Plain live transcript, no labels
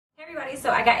Everybody, so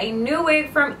I got a new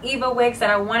wig from Eva Wigs that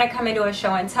I want to come into a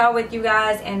show and tell with you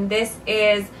guys, and this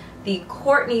is the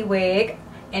Courtney wig,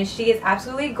 and she is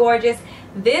absolutely gorgeous.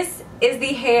 This is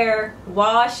the hair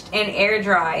washed and air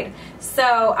dried,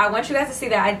 so I want you guys to see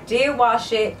that I did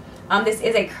wash it. This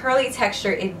is a curly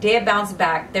texture. It did bounce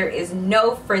back. There is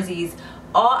no frizzies.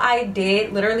 All I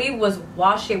did literally was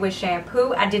wash it with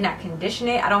shampoo. I did not condition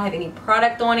it. I don't have any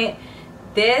product on it.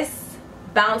 This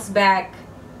bounced back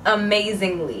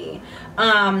amazingly.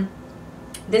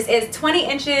 This is 20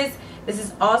 inches. This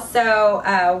is also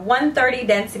 130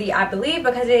 density, I believe,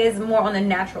 because it is more on the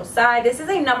natural side. This is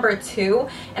a number 2,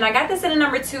 and I got this in a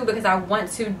number 2 because I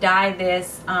want to dye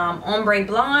this ombre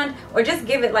blonde, or just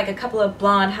give it like a couple of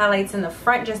blonde highlights in the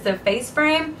front, just a face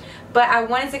frame. But I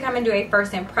wanted to come and do a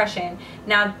first impression.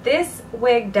 Now this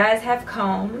wig does have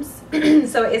combs,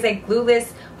 so it is a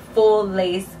glueless full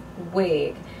lace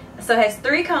wig. So it has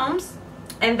 3 combs,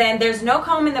 and then there's no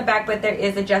comb in the back, but there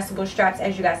is adjustable straps,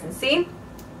 as you guys can see.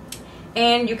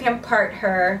 And you can part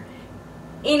her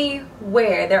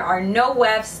anywhere. There are no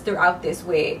wefts throughout this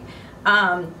wig.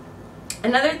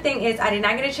 Another thing is I did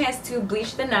not get a chance to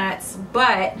bleach the knots,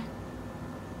 but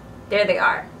there they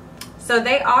are. So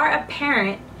they are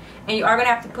apparent, and you are going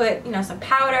to have to put, you know, some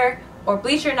powder or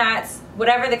bleach your knots,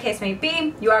 whatever the case may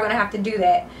be. You are going to have to do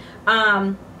that.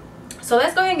 So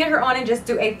let's go ahead and get her on and just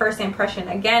do a first impression.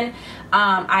 Again,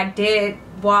 I did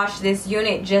wash this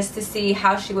unit just to see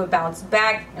how she would bounce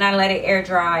back, and I let it air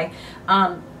dry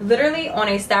literally on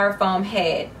a styrofoam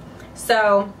head.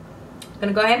 So I'm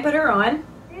gonna go ahead and put her on.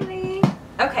 Really?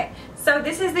 Okay, so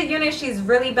this is the unit. She's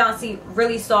really bouncy,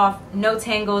 really soft, no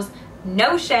tangles,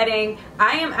 no shedding.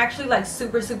 I am actually like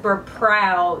super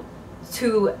proud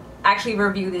to actually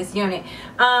review this unit.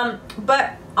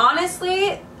 But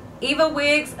honestly, Eva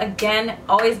Wigs, again,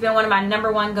 always been one of my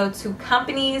 #1 go-to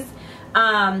companies.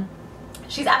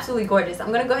 She's absolutely gorgeous.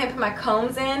 I'm gonna go ahead and put my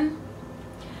combs in.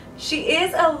 She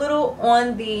is a little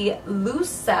on the loose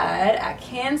side, I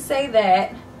can say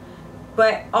that,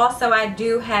 but also I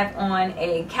do have on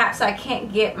a cap, so I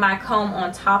can't get my comb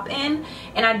on top end,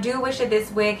 and I do wish that this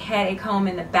wig had a comb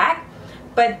in the back.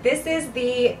 But this is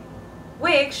the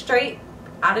wig straight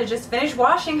out of just finished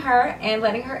washing her and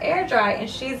letting her air dry, and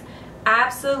she's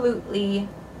absolutely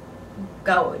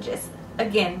gorgeous.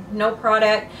 Again, no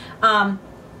product.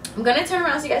 I'm gonna turn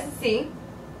around so you guys can see.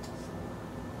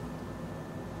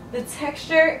 The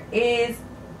texture is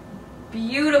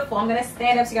beautiful. I'm gonna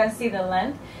stand up so you guys can see the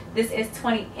length. This is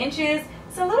 20 inches.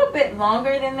 It's a little bit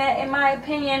longer than that in my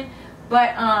opinion,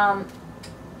 but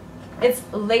it's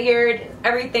layered,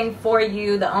 everything for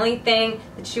you. The only thing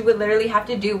that you would literally have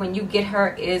to do when you get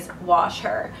her is wash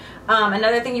her.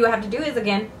 Another thing you would have to do is,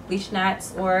 again, bleach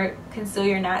knots or conceal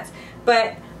your knots.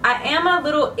 But I am a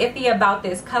little iffy about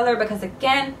this color because,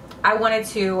 again, I wanted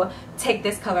to take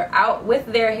this color out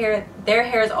with their hair. Their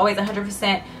hair is always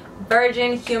 100%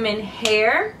 virgin human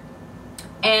hair,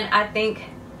 and I think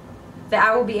that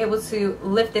I will be able to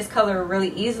lift this color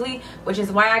really easily, which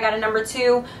is why I got a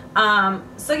 #2.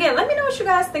 So yeah, let me know what you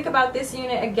guys think about this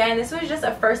unit. Again, this was just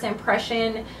a first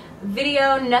impression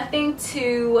video, nothing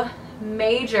too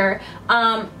major.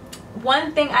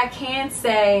 One thing I can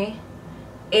say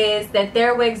is that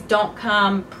their wigs don't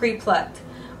come pre-plucked,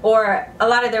 or a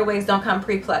lot of their wigs don't come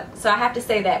pre-plucked, so I have to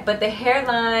say that. But the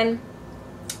hairline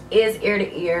is ear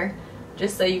to ear,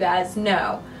 just so you guys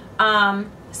know.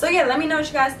 So yeah, let me know what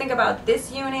you guys think about this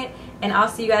unit, and I'll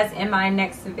see you guys in my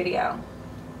next video.